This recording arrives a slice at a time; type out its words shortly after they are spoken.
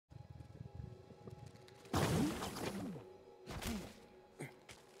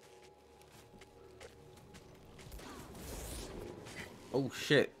Oh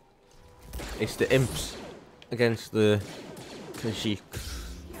shit. It's the imps against the Kashyyyks.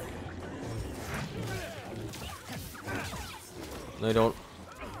 No, you don't.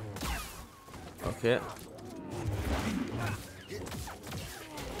 Okay.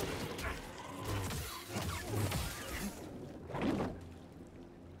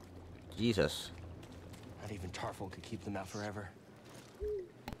 Jesus. Not even Tarful could keep them out forever.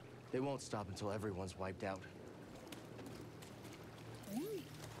 They won't stop until everyone's wiped out.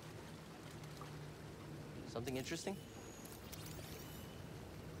 Something interesting?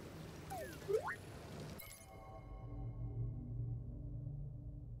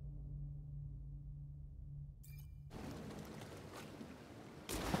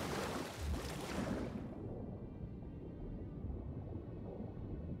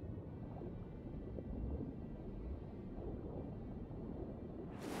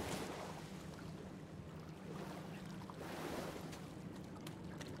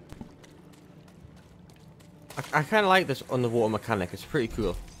 I kind of like this underwater mechanic. It's pretty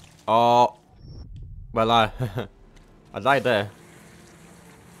cool. Oh, well, I died there.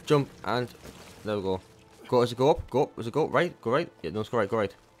 Jump and there we go. Go, does it go up? Go up. Does it go up? Right? Go right. Yeah, no, it's go right. Go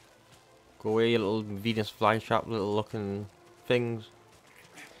right. Go away, you little Venus flytrap, little looking things.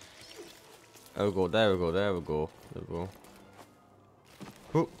 There we go. There we go. There we go. There we go.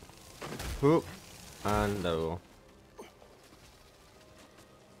 Whoop, whoop, and there we go.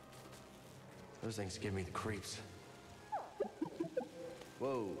 Those things give me the creeps.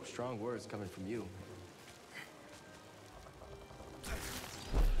 Whoa, strong words coming from you.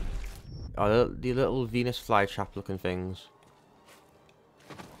 Oh, the little Venus flytrap looking things.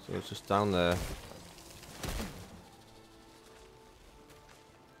 So it's just down there.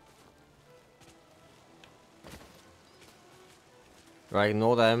 Right,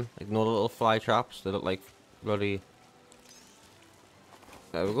 ignore them. Ignore the little fly traps. They look like bloody.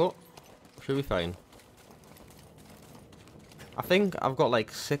 There we go. Should be fine. I think I've got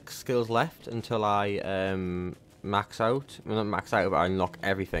like 6 skills left until I max out. Well, not max out, but I unlock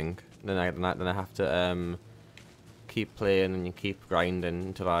everything. Then I have to keep playing and keep grinding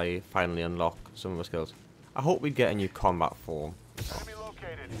until I finally unlock some of the skills. I hope we get a new combat form. Enemy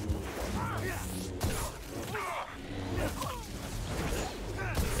located.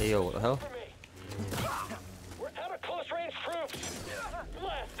 Hey yo, what the hell? We're out of close range troops.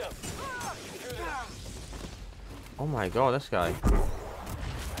 Blast them. Oh my god, this guy.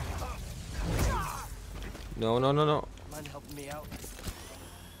 No, no, no, no. Mind helping me out?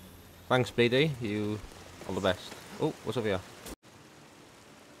 Thanks, BD. You all the best. Oh, what's up here?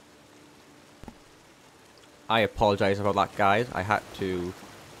 I apologise about that, guys. I had to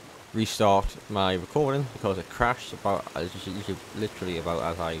restart my recording because it crashed literally about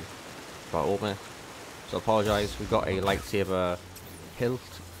as I open it. So apologise. We got a lightsaber hilt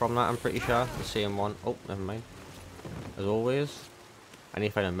from that. I'm pretty sure the same one. Oh, never mind. As always, I need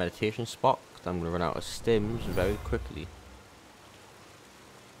to find a meditation spot because I'm going to run out of stims very quickly.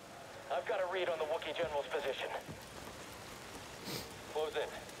 I've got a read on the Wookiee General's position. Close in.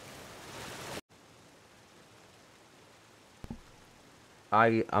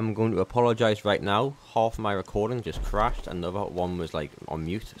 I am going to apologise right now. Half of my recording just crashed and the other one was like on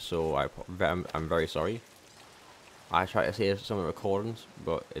mute, so I'm very sorry. I tried to save some of the recordings,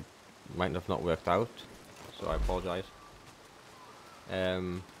 but it might have not worked out, so I apologise.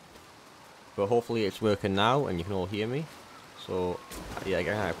 But hopefully it's working now and you can all hear me. So yeah,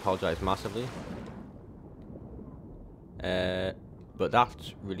 again, I apologise massively. But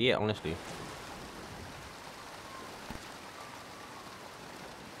that's really it, honestly.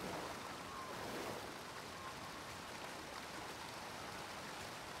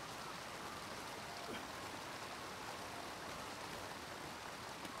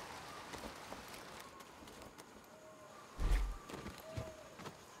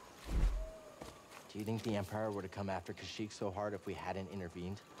 Do you think the Empire would have come after Kashyyyk so hard if we hadn't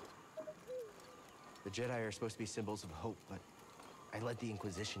intervened? The Jedi are supposed to be symbols of hope, but I led the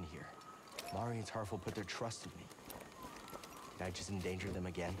Inquisition here. Mari and Tarful put their trust in me. Did I just endanger them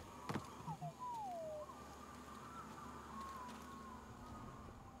again?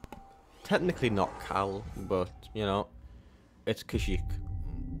 Technically not Cal, but you know, it's Kashyyyk.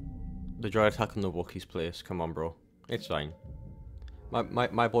 The droid attacking the Wookiee's place. Come on, bro. It's fine.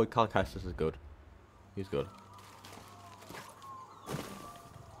 My boy Cal Kestis is good. He's good.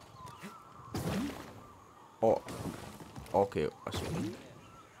 Oh, okay. I see.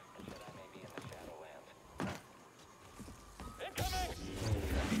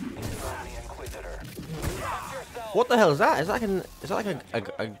 What the hell is that? Is that like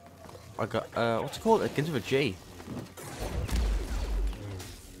a what's it called? It begins with a G.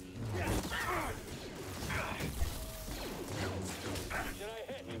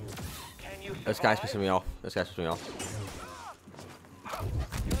 This guy's pissing me off. This guy's pissing me off.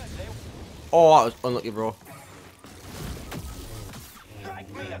 Oh, that was unlucky, bro. Strike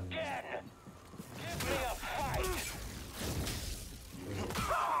me again. Give me a fight.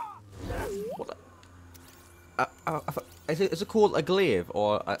 What the? Is it called a glaive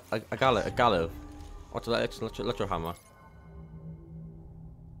or a gallo? What's that? It's electro hammer.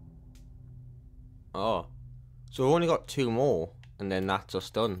 Oh, so we've only got 2 more, and then that's us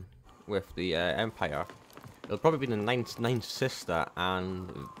done with the Empire. It'll probably be the ninth sister, and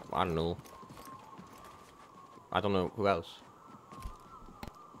I don't know. I don't know who else.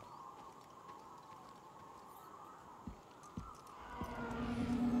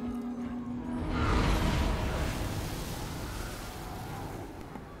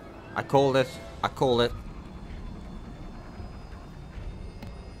 I called it. I called it.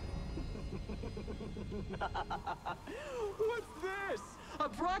 What's this? A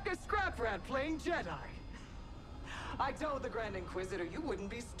Bracca scrap rat playing Jedi. I told the Grand Inquisitor you wouldn't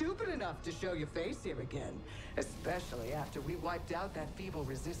be stupid enough to show your face here again, especially after we wiped out that feeble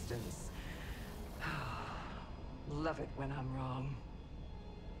resistance. Love it when I'm wrong.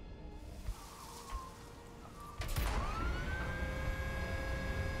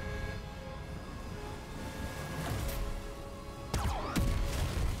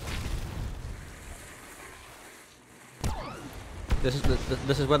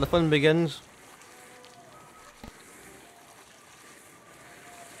 This is where the fun begins.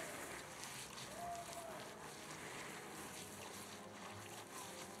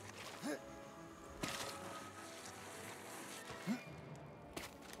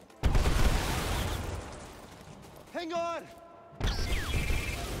 Hang on!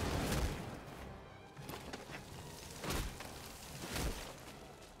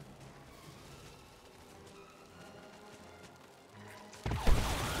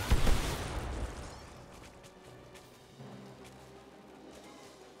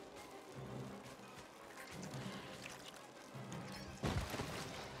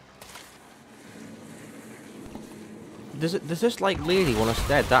 Does this like lady want us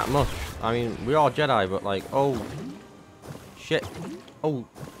dead that much? I mean, we are Jedi, but like, oh shit, oh,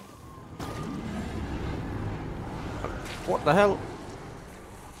 what the hell?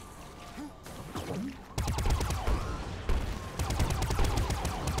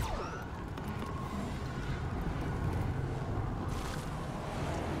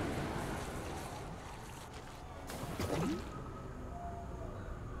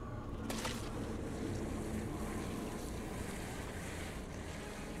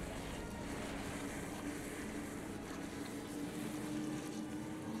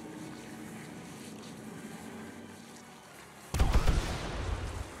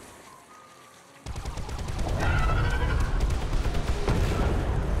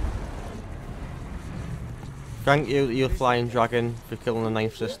 Thank you, you flying dragon, for killing the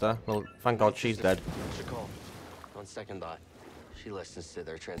 9th sister. Well, thank God she's dead. Call. On second thought, she listens to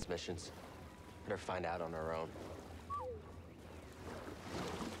their transmissions. Better find out on her own.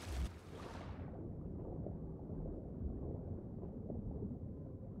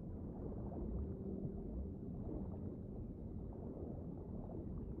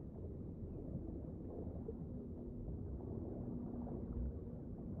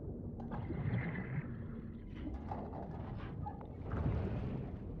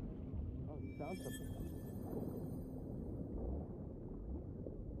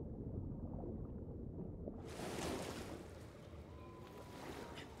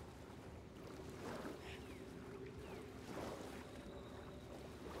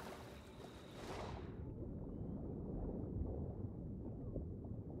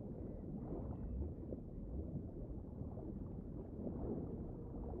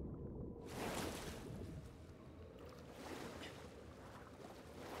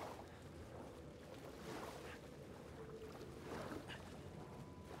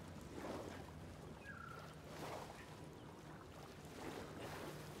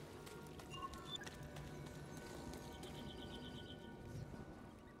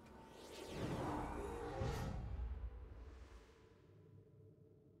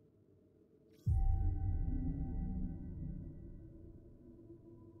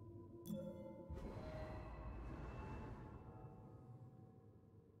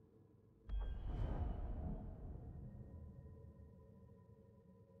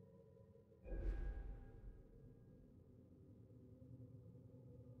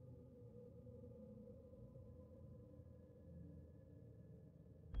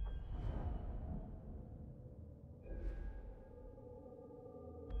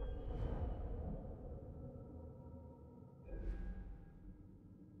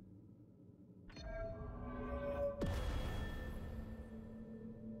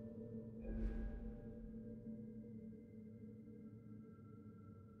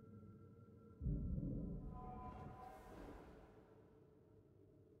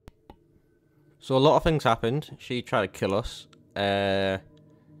 So a lot of things happened. She tried to kill us.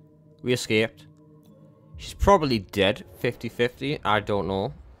 We escaped. She's probably dead. 50-50. I don't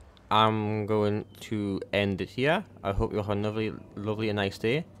know. I'm going to end it here. I hope you have a lovely and nice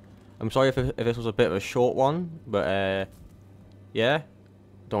day. I'm sorry if this was a bit of a short one, but yeah,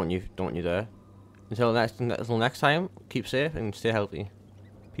 don't you dare. Until next time, keep safe and stay healthy.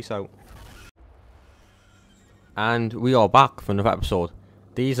 Peace out. And we are back for another episode.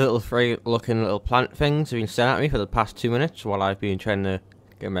 These little free-looking little plant things have been staring at me for the past 2 minutes while I've been trying to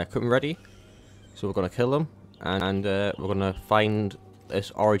get my equipment ready. So we're gonna kill them, and we're gonna find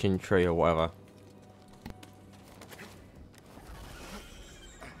this origin tree or whatever.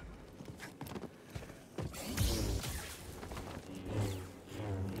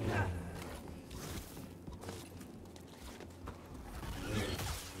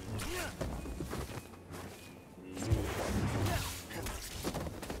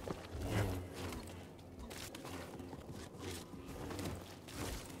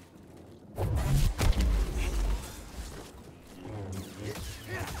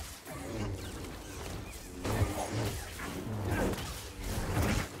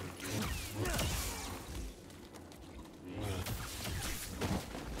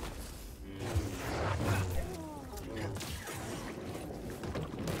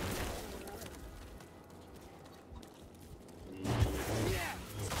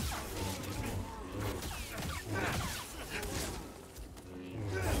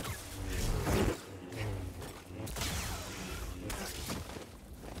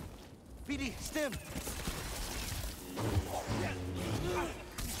 BD, stim!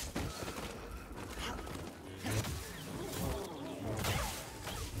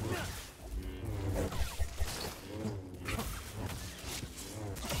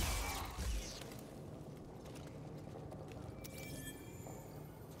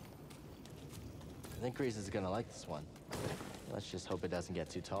 I think Grease is gonna like this one. Let's just hope it doesn't get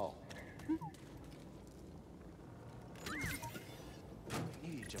too tall.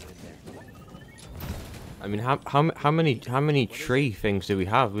 You jump in there. I mean, how many tree things do we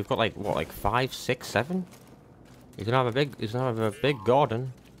have? We've got like what, like 5, 6, 7? He's gonna have a big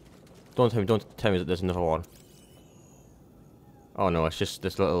garden. Don't tell me that there's another one. Oh no, it's just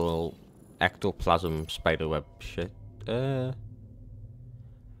this little ectoplasm spiderweb shit.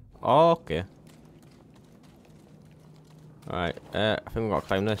 Okay. Alright, I think we've got to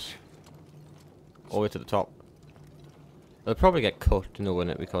climb this. All the way to the top. It'll probably get cut in a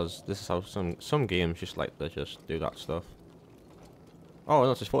minute because this is how some games just like to just do that stuff. Oh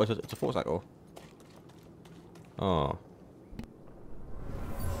no, it's a force echo. Oh.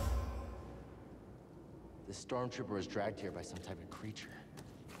 This stormtrooper was dragged here by some type of creature.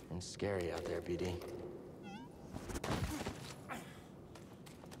 And scary out there, BD.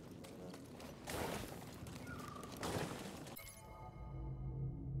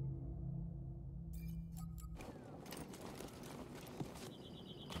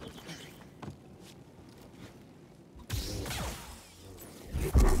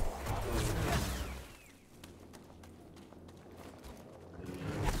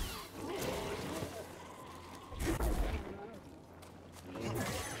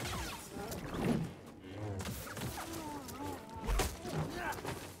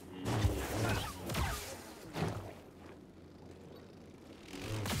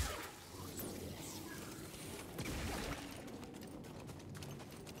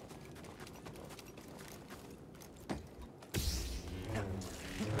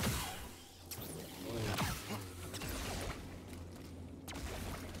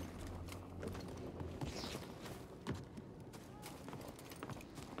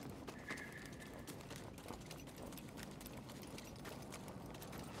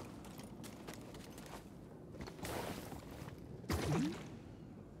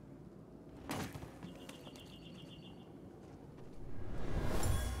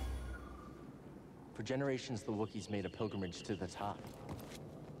 For generations, the Wookiees made a pilgrimage to the top.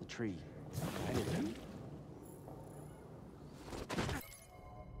 The tree. I knew that.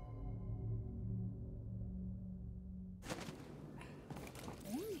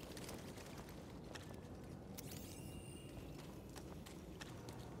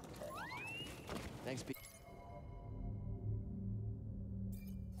 Thanks, BD.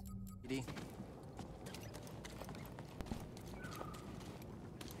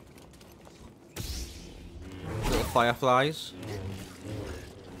 Little fireflies.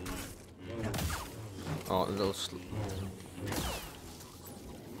 Oh, little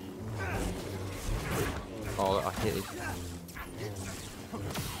oh, I hit it.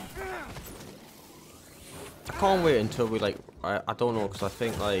 I can't wait until we like. I don't know, because I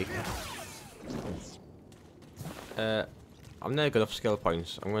think like I'm never good enough skill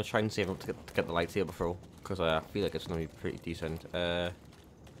points. I'm gonna try and save up to get the lightsaber throw, because I feel like it's gonna be pretty decent.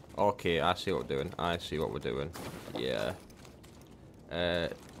 Okay, I see what we're doing. I see what we're doing. Yeah.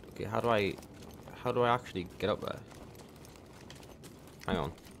 Okay, how do I actually get up there? Hang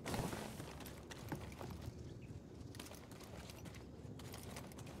on.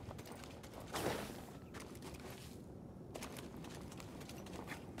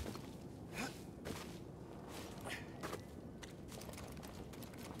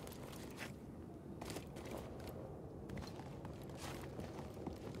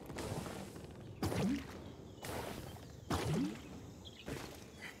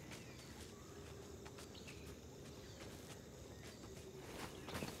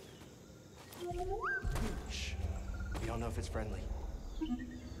 Shh. We don't know if it's friendly.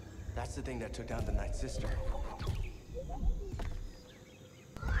 That's the thing that took down the Night Sister.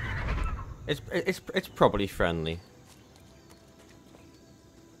 It's probably friendly.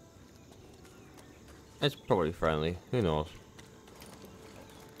 It's probably friendly. Who knows?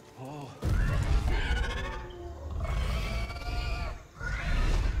 Whoa.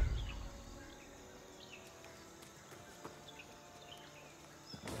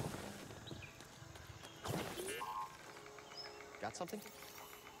 Got something?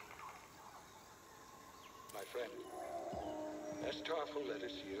 My friend, as Tarful led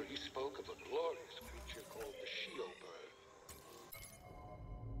us here, he spoke of a glorious creature called the Shio bird.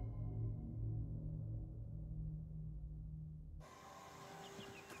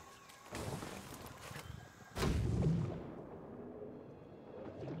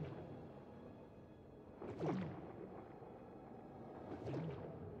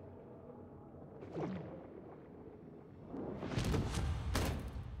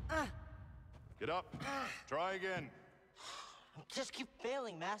 Get up. Try again. Just keep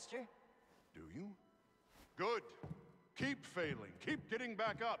failing, Master. Do you? Good. Keep failing. Keep getting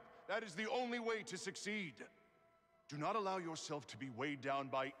back up. That is the only way to succeed. Do not allow yourself to be weighed down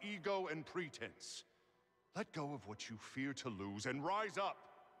by ego and pretense. Let go of what you fear to lose and rise up.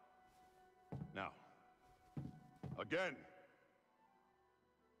 Now, again.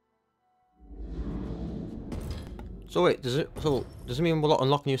 So wait, does it mean we'll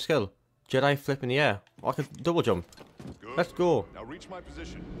unlock new skill? Jedi flip in the air. Oh, I could double jump. Good. Let's go. Now reach my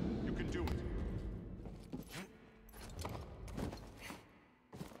position. You can do it.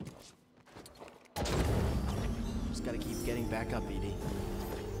 Just gotta keep getting back up, Edie.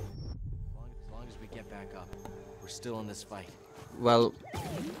 As long as we get back up, we're still in this fight. Well,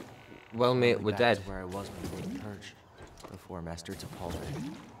 mate, Going we're back dead. to where I was before the purge. Before Master T'Pol.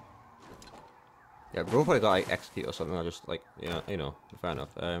 Yeah, bro probably got like execute or something. I just like, yeah, you know, fair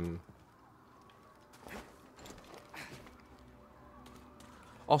enough.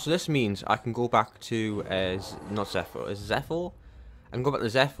 Also, this means I can go back to not Zephyr, is Zephyr? I can go back to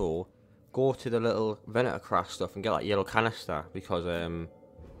Zephyr, go to the little Venator craft stuff and get that yellow canister because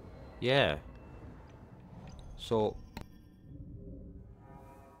yeah. So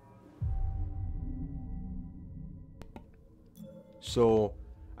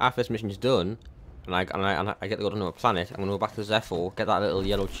after this mission's done, and I get to go to another planet, I'm gonna go back to Zephyr, get that little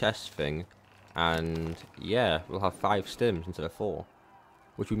yellow chest thing, and yeah, we'll have 5 stims instead of 4.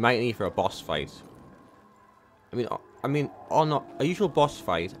 Which we might need for a boss fight. I mean, on a usual boss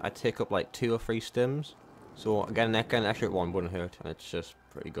fight, I take up like 2 or 3 stims. So again, an extra 1 wouldn't hurt, and it's just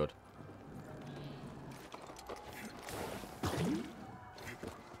pretty good.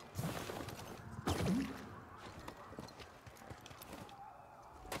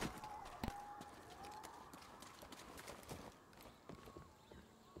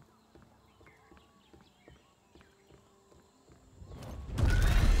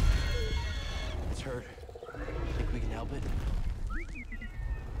 It's hurt. Think we can help it?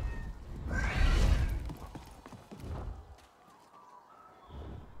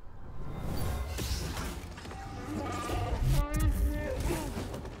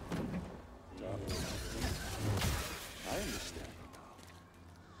 I understand now.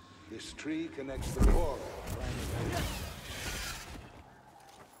 This tree connects the core.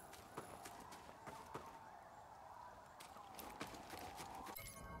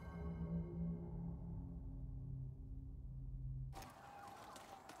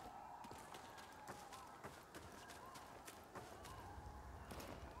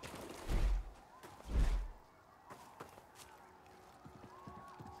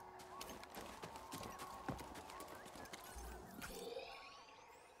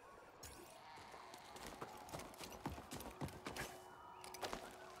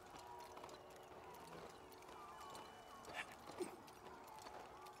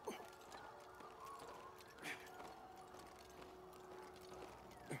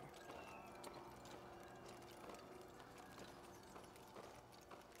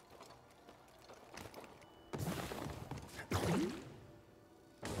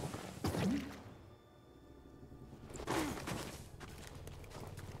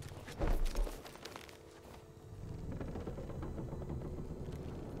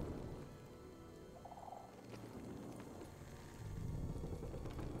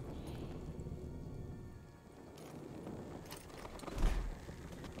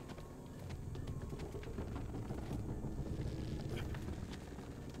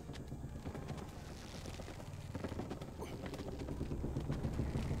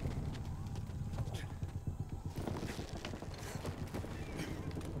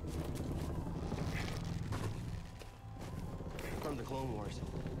 yours.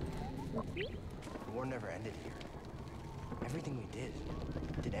 The war never ended here. Everything we did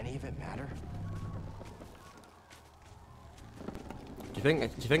any of it matter? Do you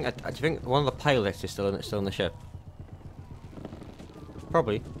think one of the pilots is still in the ship?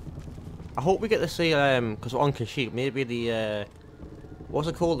 Probably. I hope we get to see because we're on Kashyyyk, maybe the what's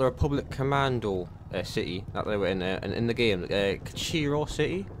it called, the Republic Commando city that they were in the game, Kachiro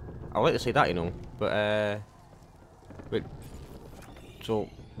City. I'd like to see that, you know. But wait. So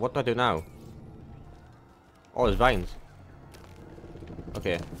what do I do now? Oh, there's vines.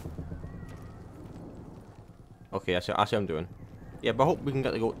 Okay. Okay, I see what I'm doing. Yeah, but I hope we can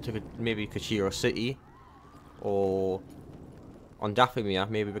get to go to maybe Kashiro City, or on Dathomir,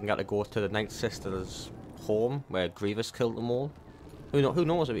 maybe we can get to go to the Night Sisters' home where Grievous killed them all. Who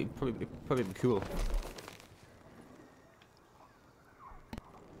knows? It'd probably be cool.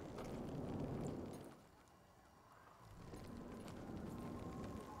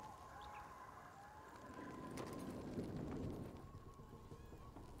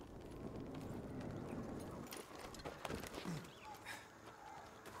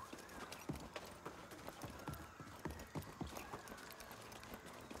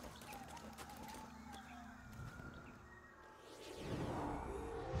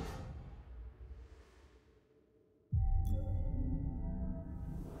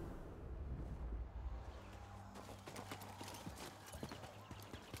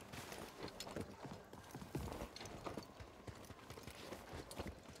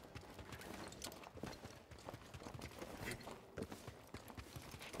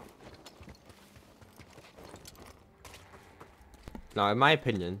 Now, in my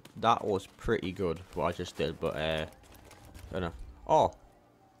opinion, that was pretty good, what I just did, but, I don't know. Oh!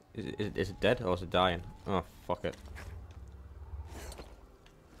 Is it dead, or is it dying? Oh, fuck it.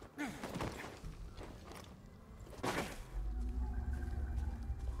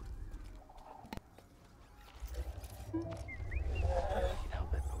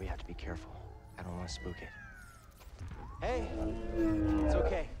 Help it, but we have to be careful. I don't want to spook it. Hey! It's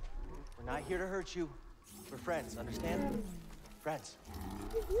okay. We're not here to hurt you. We're friends, understand? Friends.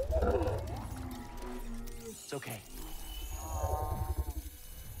 It's okay.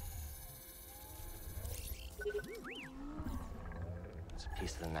 It's a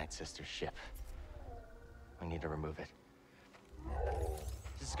piece of the Night Sister's ship. We need to remove it.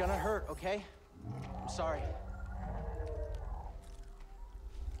 This is gonna hurt, okay? I'm sorry.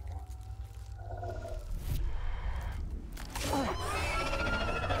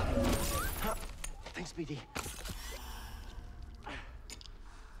 Thanks, BD.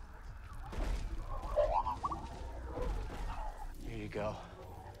 Here you go.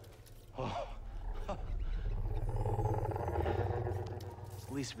 Oh. It's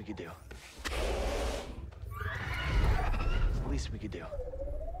the least we could do. It's the least we could do.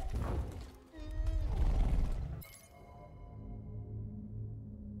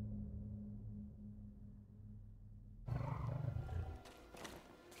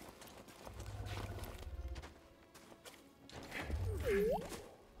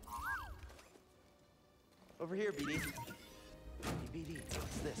 Over here, BD. Hey, BD,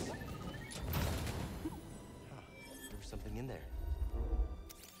 what's this? Huh, there was something in there.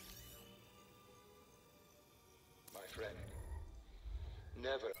 My friend,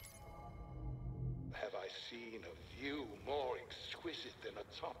 never have I seen a view more exquisite than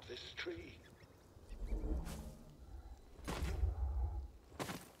atop this tree.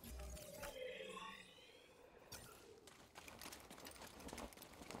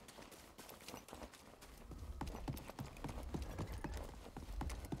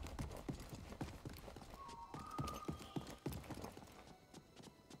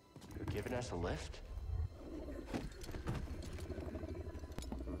 Giving us a lift?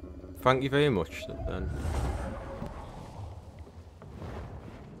 Thank you very much, then.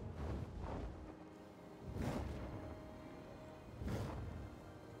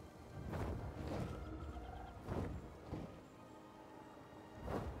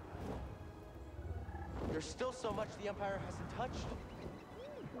 There's still so much the Empire hasn't touched.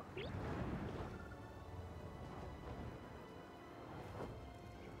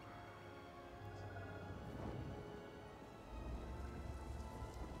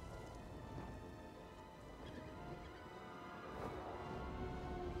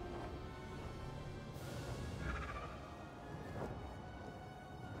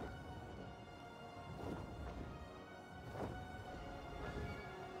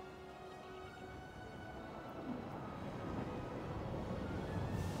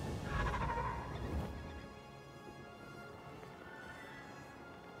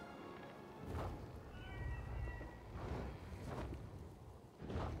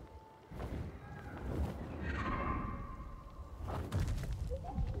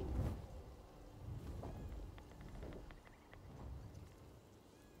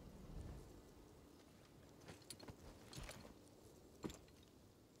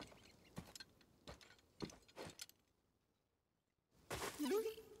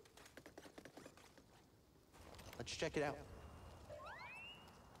 Let's check it out.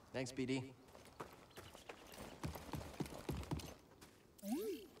 Thanks, BD.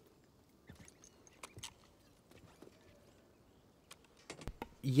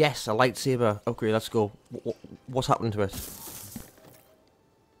 Yes, a lightsaber upgrade. Let's go. What's happened to it?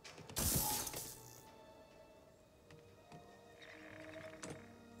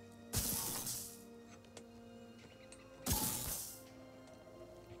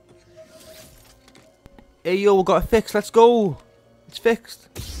 Hey yo, we got it fixed. Let's go. It's fixed.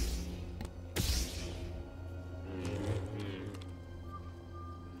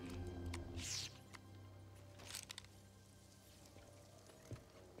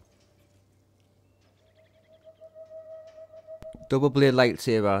 Double blade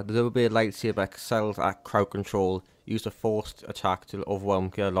lightsaber. The double blade lightsaber excels at crowd control. Use a forced attack to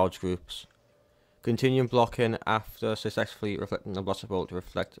overwhelm large groups. Continue blocking after successfully reflecting the blaster bolt to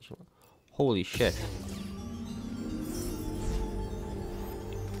reflect. Holy shit.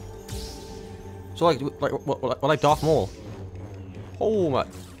 So like Darth Maul.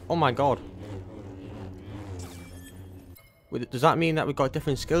 Oh my god. Wait, does that mean that we've got a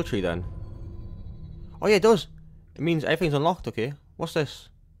different skill tree then? Oh yeah, it does. It means everything's unlocked, okay. What's this?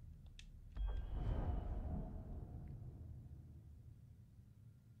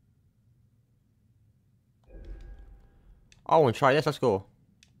 I want to try this, let's go.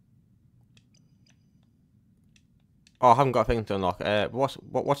 Oh, I haven't got a thing to unlock.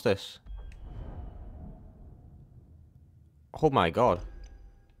 What's this? Oh my god.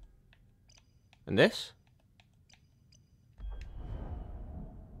 And this?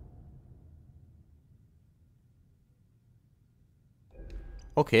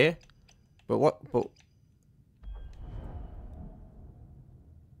 Okay. But what? But...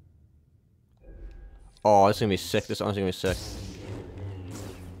 Oh, this is gonna be sick. This one's gonna be sick.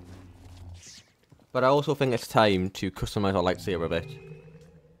 But I also think it's time to customize our lightsaber a bit.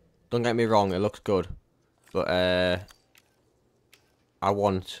 Don't get me wrong, it looks good. But, I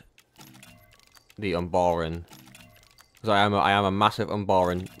want the unbarring. Because I am a massive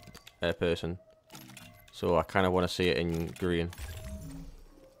unbarring person. So I kind of want to see it in green.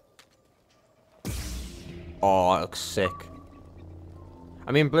 Oh, that looks sick.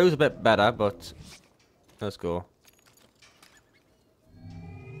 I mean, blue's a bit better, but let's go.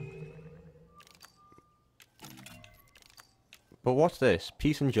 But what's this?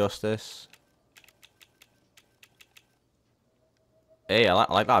 Peace and justice. Hey, I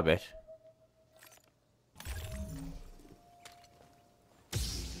like that a bit.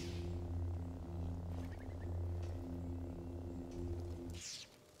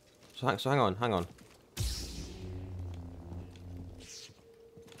 So hang on.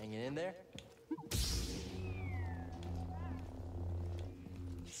 Hanging in there?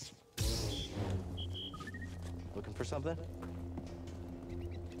 Looking for something?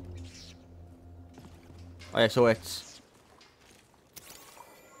 Oh yeah, so it's...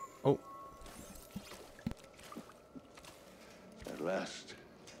 Oh. At last,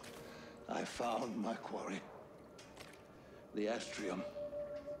 I found my quarry. The Astrium.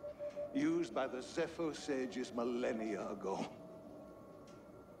 Used by the Zepho sages millennia ago.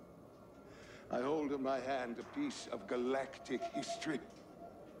 I hold in my hand a piece of galactic history.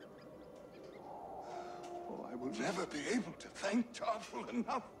 Oh, I will never be able to thank Tarful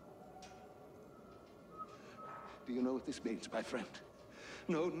enough. Do you know what this means, my friend?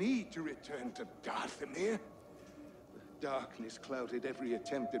 No need to return to Darthamir. Darkness clouded every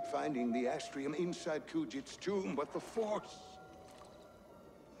attempt at finding the Astrium inside Kujit's tomb, but the Force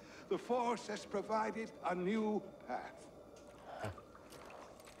has provided a new path.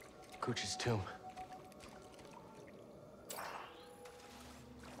 Kuch's tomb.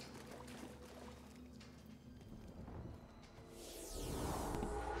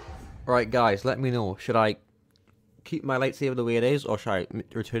 Right, guys, let me know. Should I keep my lightsaber the way it is, or should I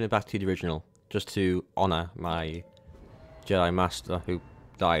return it back to the original? Just to honour my Jedi Master who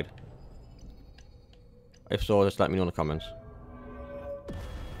died. If so, just let me know in the comments.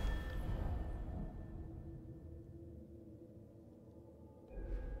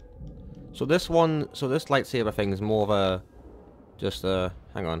 So this lightsaber thing is more of a, just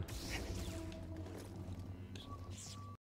hang on.